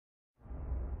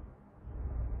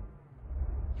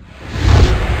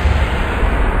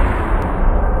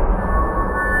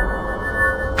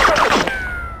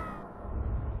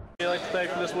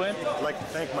like to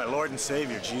thank my Lord and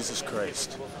Savior, Jesus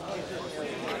Christ.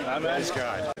 Praise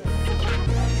God. Hey,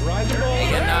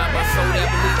 my soul that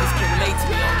believers can relate to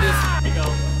me on this.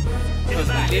 Because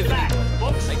we live in it.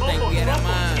 They think we had our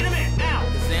minds.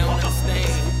 Because they don't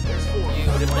understand.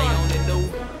 Yeah, what if they only knew?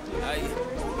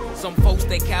 Some folks,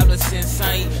 they count us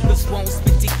insane. Cause won't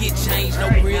spit to get changed. No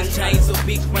grills, chains, or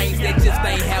big brains. That just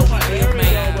ain't how we live,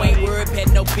 man. We ain't worried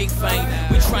about no big fame.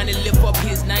 We tryna lift up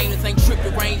his name. This ain't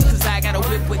tripping range. Cause I got a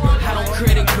whip with I don't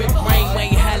credit grip rain.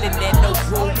 We ain't hollering at no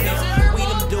groupings. We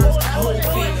them dudes,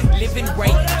 moving, living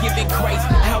right, giving grace.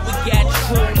 How we got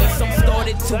truly. Some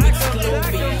started to exclude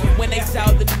me when they saw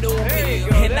the movie.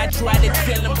 And I tried to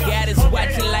tell them God is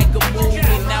watching like a movie.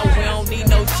 Now we don't need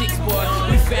no chicks, boy.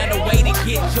 We found a way to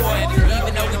get joy.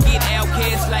 Even though we get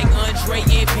outcasts like Andre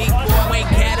and Big Boy, we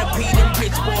ain't gotta be them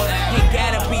rich boys, ain't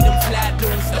gotta be them fly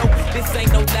dudes. No, this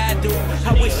ain't no lie, dude.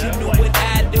 I wish you knew what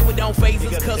I do. It don't phase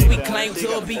us, cause we claim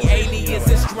to be aliens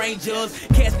and strangers.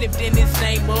 Cats lifting his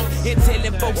name up and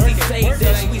telling folks he saved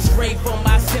us. We straight from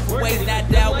our separate ways, not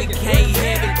doubt we can't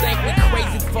have it. Think we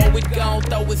crazy before we gone,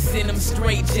 throw us in them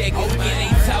straight jackets. Oh yeah,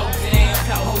 they talk down,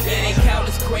 oh yeah, they count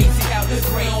us crazy.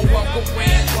 We don't walk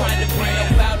around trying to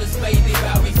bring about us, baby.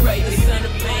 We pray the son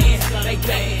of man. They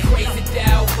think we crazy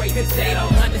down, cause they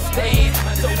don't understand.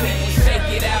 So we can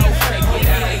shake it out, oh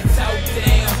yeah, they talk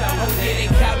down, oh yeah, they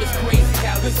count us crazy.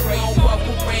 Cause we don't walk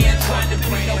around trying to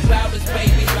bring about us,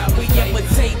 baby. We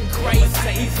imitating Christ,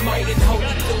 he's more than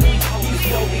holy dude. He's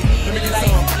what we need in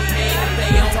life, man, if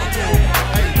they don't do.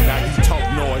 Now you talk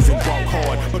noise and walk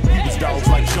hard, but we was dogs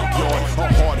like Junkyard, or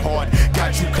hard.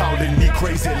 Got you calling me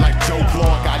crazy like Joe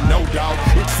Clark. I know, dog,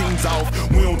 it seems off.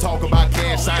 We don't talk about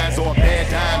cash signs or a bad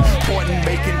time. Pointing,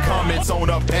 making comments on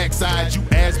our backside. You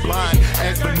as blind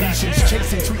as Venetians,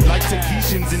 chasing treat like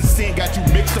Tahitians, and sin got you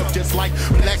mixed up just like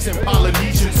blacks and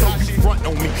Polynesians. So you front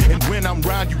on me, and when I'm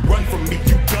round, you run from me.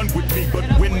 You done with me, but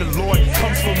when the Lord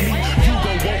comes for me, you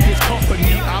gon' want his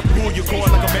company. I pull your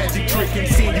cord like a magic trick, and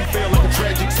seeing you fail like a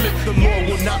tragic slip. The Lord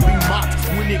will not be mocked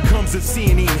when it comes to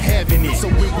seeing he ain't having it. So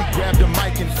when we grab the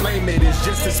mic and flame it, it's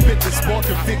just to spit the spark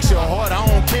and fix your heart. I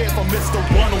don't care if I'm Mr.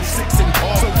 106 and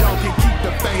hard. So y'all can keep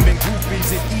the fame and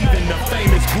groupies, and even the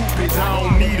famous groupies. I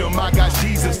don't need them, I got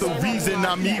Jesus, the reason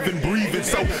I'm even breathing.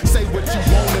 So say what you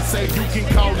wanna say, you can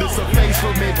call this a face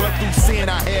for me, but through sin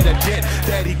I had a debt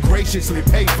that he graciously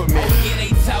paid for me. Oh yeah,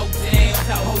 they talk down,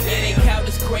 oh yeah, they count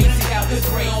us crazy.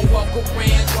 We don't walk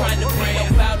around trying to bring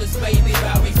about us, baby.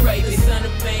 We pray the son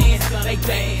of man. They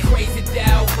think crazy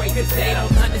down, cause they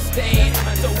don't understand.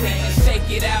 So we can shake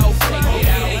it out, oh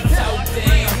yeah, they talk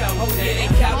down, oh yeah, they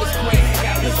count us crazy.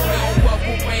 We don't walk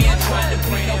around trying to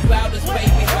bring about us,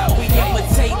 baby. We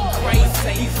imitating Christ,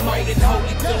 he's more than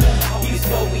holy dude. He's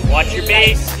what we need. Watch your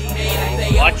base.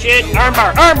 Watch it.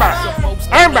 Armbar, armbar,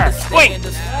 armbar. Swing.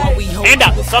 Stand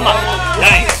up. Thumb up.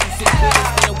 Nice.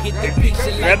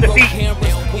 Grab the feet.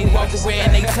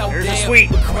 There's a sweep.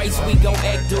 Go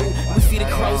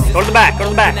to the back. Go to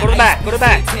the back. Go to the back. Go to the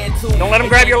back. Don't let him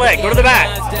grab your leg. Go to the back.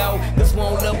 I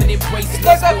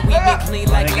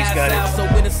think he's got it.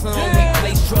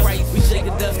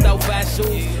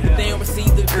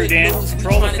 Through, Dan.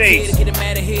 Control the face.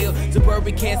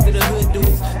 Suburban cats to the hood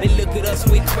dudes. They look at us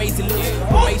with crazy looks.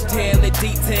 H-Town, the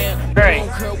D-Town. Great.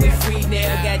 We free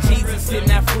now. Got Jesus in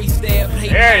our freestyle.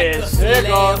 There it is. There it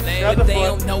goes. Grab the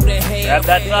foot. Grab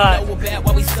that thigh. Look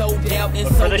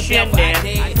for the shin, Dan.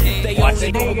 Watch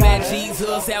it.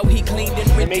 Jesus, how he cleaned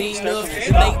and redeemed us.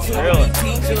 You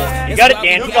got it,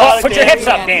 Dan. Put your hips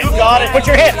up, Dan. Put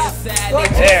your hips.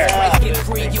 There.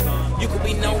 You could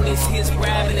be known as his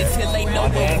bride until they know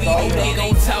what we do. They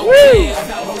gon' talk. Woo!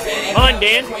 Come on,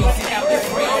 Dan.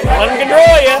 Let him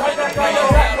control you.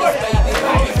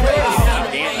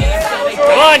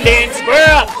 Come on, Dan. Square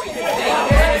up.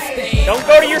 Don't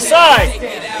go to your side.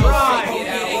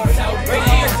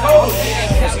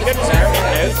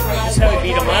 That's how we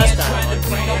beat him last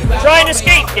time. Try and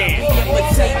escape,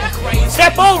 Dan.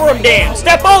 Step over him, Dan.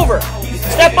 Step over.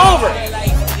 Step over.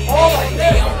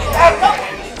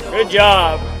 Good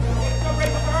job.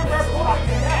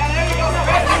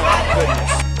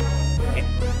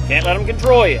 Can't let him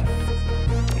control you.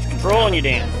 He's controlling you,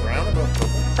 Dan.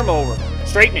 Come over.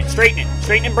 Straighten it, straighten it.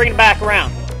 Straighten it, bring it back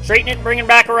around. Straighten it, bring it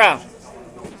back around.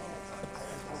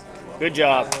 Good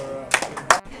job.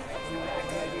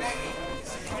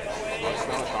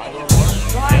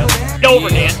 Straight over,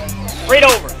 Dan. Straight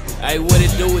over. Hey, what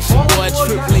it do? It's your boy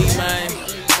Triple E, man.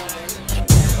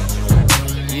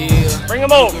 Yeah. Bring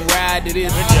him over. Ride to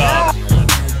this. Good job.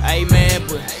 Hey, man,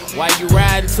 but while you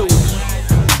riding to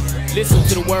it, listen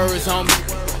to the words, homie.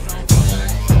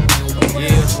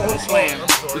 Yeah. Slam.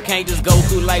 We can't just go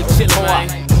through life chillin', man.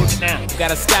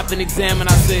 Gotta stop and examine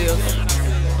ourselves.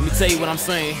 Let me tell you what I'm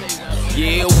saying.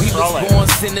 Yeah, we was born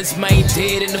sinners, man,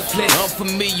 dead in the flesh.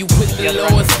 Unfamiliar with the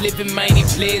Lord's living, man, he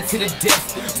bled to the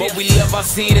death. But we love our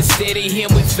sin instead of him,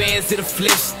 we fans to the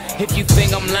flesh. If you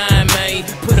think I'm lying, man,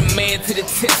 put a man to the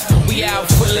test. We out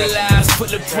full of lies,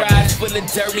 full of pride, full of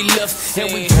dirty lust.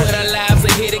 And we put our lives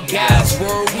ahead of God's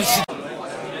word. We should